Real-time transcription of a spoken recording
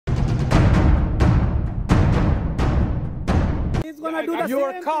He's gonna do the You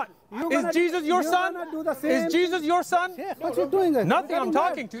are caught. Is Jesus your son? Is Jesus your son? What you doing? Nothing. I'm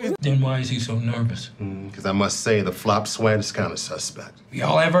talking to you. Then why is he so nervous? Because I must say the flop sweat is kind of suspect. We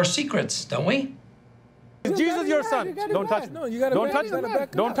all have our secrets, don't we? Is Jesus your son? Don't touch me. Don't touch me.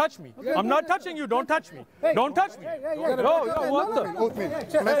 Don't touch me. I'm not touching you. Don't touch me. Don't touch me. No, what the?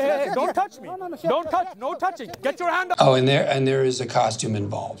 Hey, don't touch me. Don't touch. No touching. Get your hand off. Oh, and there is a costume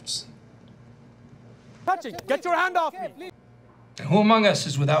involved. Touching. Get your hand off me. And who among us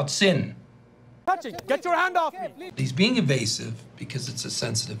is without sin? Touching. Get your hand off me. He's being evasive because it's a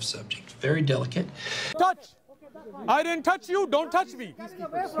sensitive subject, very delicate. Touch. I didn't touch you. Don't touch me.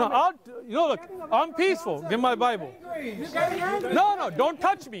 No, look, I'm peaceful. Give my Bible. No, don't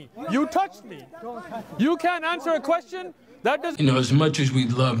touch me. You touched me. You can't answer a question. That doesn't. You know, as much as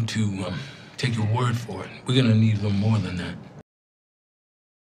we'd love to take your word for it, we're gonna need a little more than that.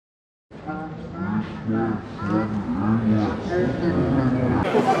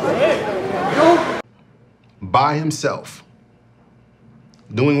 By himself.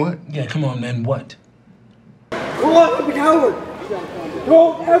 Doing what? Yeah, come on, man. What? Go on, be coward.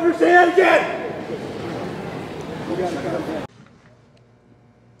 Don't ever say that again.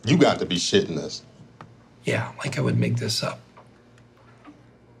 You got to be shitting us. Yeah, like I would make this up.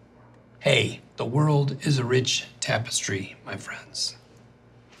 Hey, the world is a rich tapestry, my friends.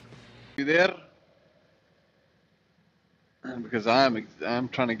 You there? Because I'm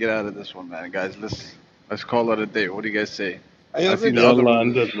trying to get out of this one, man. Guys, let's call it a day. What do you guys say? I already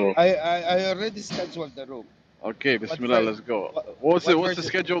scheduled the room. Okay, Bismillah, let's go. What's the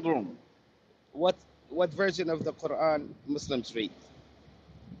scheduled room? What version of the Quran Muslims read?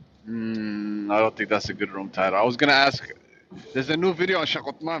 I don't think that's a good room title. I was gonna ask. There's a new video on Sheikh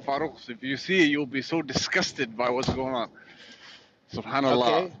Uthman Farouk. So if you see it, you'll be so disgusted by what's going on.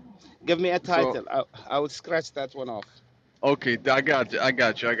 Subhanallah. Okay, give me a title. I will scratch that one off. Okay, I got you.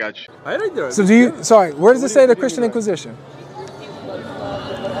 So sorry, where does it say the Christian Inquisition?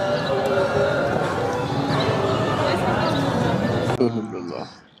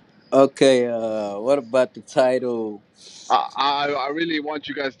 Okay, what about the title? I really want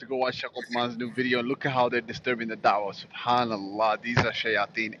you guys to go watch Sheikh Uthman's new video and look at how they're disturbing the da'wah. Subhanallah, these are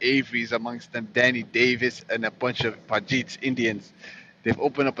shayateen. Avery's amongst them, Danny Davis, and a bunch of Pajits, Indians. They've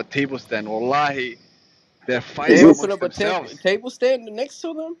opened up a table stand. Wallahi, they're fighting They amongst open up a themselves. table stand next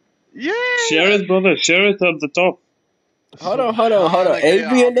to them? Yeah. Share it, brother. Share it at the top. Hold on.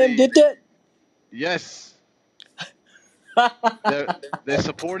 Avery and them did that? Yes. They're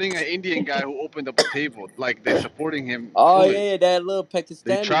supporting an Indian guy who opened up a table. Like they're supporting him. Oh fully. yeah, that little Pakistani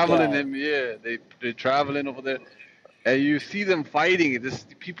They're traveling guy. him. Yeah, they're traveling over there, and you see them fighting.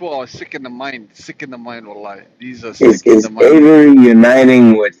 People are sick in the mind. Sick in the mind, wallahi. These are sick in the mind. Is Avery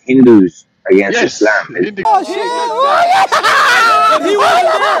uniting with Hindus against Islam? Oh shit! He wasn't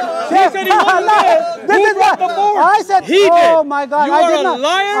there. He said he wasn't there. This is what I said. He did. Oh my God! You I are did a not.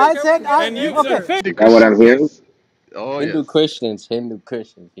 liar. I said. And you okay. Is that what I'm hearing? Oh Hindu yes. Christians,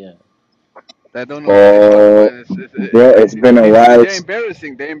 yeah. They don't know. Oh, bro, it's been a while. They're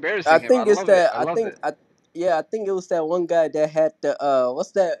embarrassing. They're embarrassing I him. think it's love that. it. I love it. I think it was that one guy that had the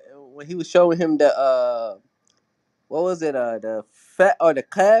what's that when he was showing him the what was it the fat or the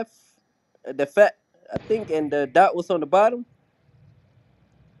calf, the fat I think, and the dot was on the bottom.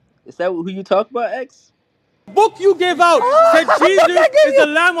 Is that who you talk about, X? Book you gave out said Jesus is the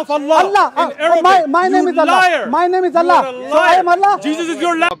Lamb of Allah. In Arabic. My name is Allah. Liar. My name is Allah. So I am Allah. Jesus is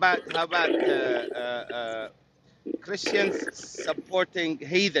your Lamb. How about Christians supporting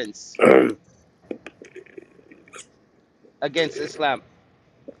heathens against Islam?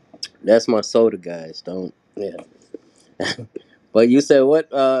 That's my soda, guys. Don't But you said what?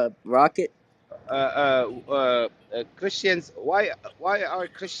 Rocket? Christians. Why are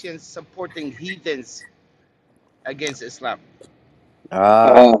Christians supporting heathens against Islam?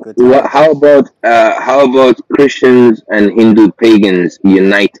 How about Christians and Hindu pagans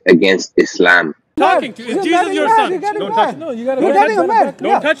unite against Islam? Talking to is Jesus your son? Don't touch me. No, you gotta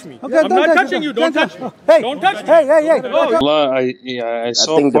Don't touch me. I'm not touching you. Don't touch me. Don't touch me. Hey. Allah, I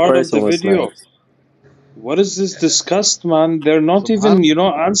saw part of the video. What is this disgust, man? They're not even,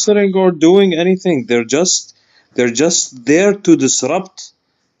 answering or doing anything. They're just there to disrupt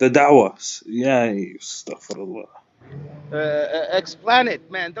the da'wah. Yeah, astaghfirullah. Explain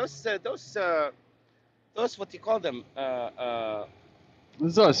it, man. Those what you call them?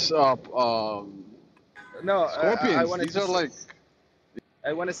 These are no, scorpions. These are like.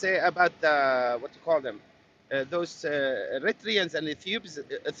 I want to say about what you call them. Those Eritreans and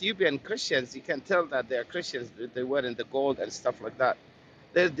Ethiopian Christians. You can tell that they are Christians. They wear in the gold and stuff like that.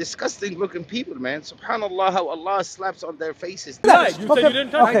 They're disgusting looking people, man. Subhanallah, how Allah slaps on their faces. Right, you said you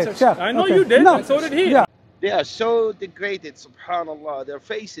didn't touch Okay, me. chef. I know Okay. you did, No. and so did he. Yeah. They are so degraded, subhanallah. Their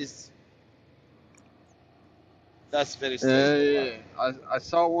faces. That's very strange. I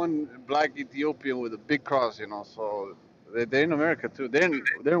saw one black Ethiopian with a big cross, you know. So they're in America too. They're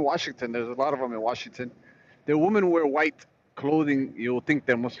in Washington. There's a lot of them in Washington. The women wear white clothing. You'll think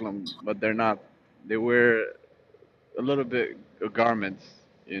they're Muslim, but they're not. They wear a little bit of garments,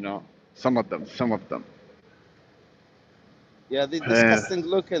 you know. Some of them. Yeah, the Uh, disgusting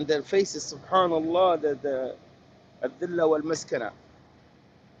look in their faces, subhanallah. The الذلة والمسكنة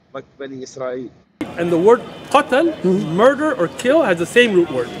like Bani Israel. And the word qatal, murder or kill, has the same root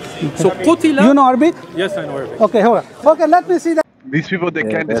word. So qutila. You know Arabic? Yes, I know Arabic. Okay, hold on. Okay, let me see that. these people they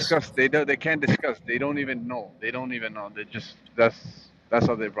can't discuss. They can't discuss. They don't even know. They don't even know. They just that's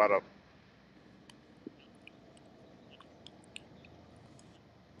how they brought up.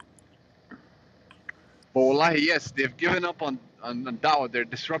 But wallahi, yes, they've given up on da'wah. They're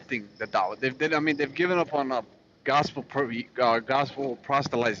disrupting the da'wah. They've given up on gospel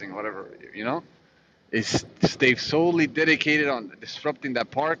proselytizing, whatever, you know. They've solely dedicated on disrupting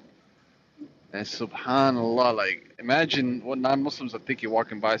that part. And subhanallah, like imagine what non-Muslims are thinking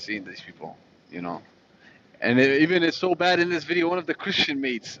walking by seeing these people, you know. And even it's so bad in this video. One of the Christian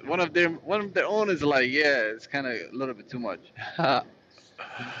mates, one of their own is like, yeah, it's kind of a little bit too much.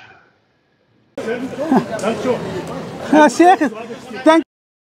 Sheikh, thank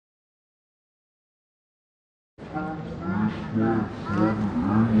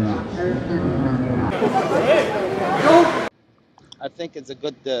I think it's a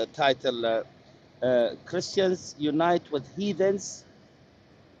good title. Christians unite with heathens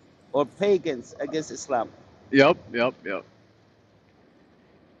or pagans against Islam. Yep.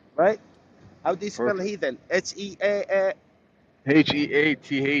 Right? How do you spell Perfect. heathen? H-E-A-A. Heathens.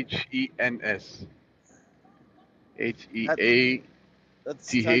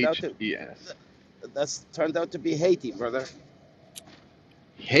 Heathens. That's turned out to be Haiti, brother.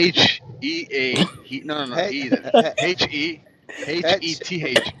 Hea. No. Heathen. Hetheth.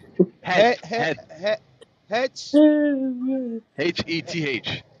 Head. H. Heth.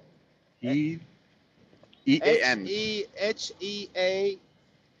 EAN. H-E-H-E-A.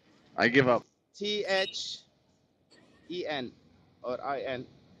 I give up. T-H-E-N or I-N.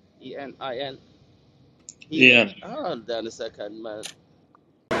 E-N-I-N. Yeah. Hold on a second, man.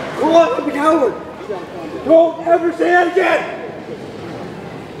 Grow up and be coward. Don't ever say that again.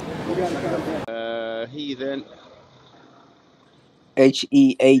 Heathen.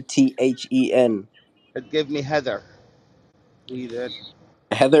 Heathen. It gave me Heather. Heathen.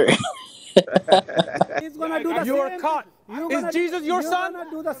 Heather. He's gonna do the You are same. caught. Is Jesus your son?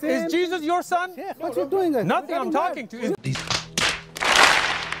 Is Jesus your son? Sheikh, what you doing? Nothing. I'm talking to you.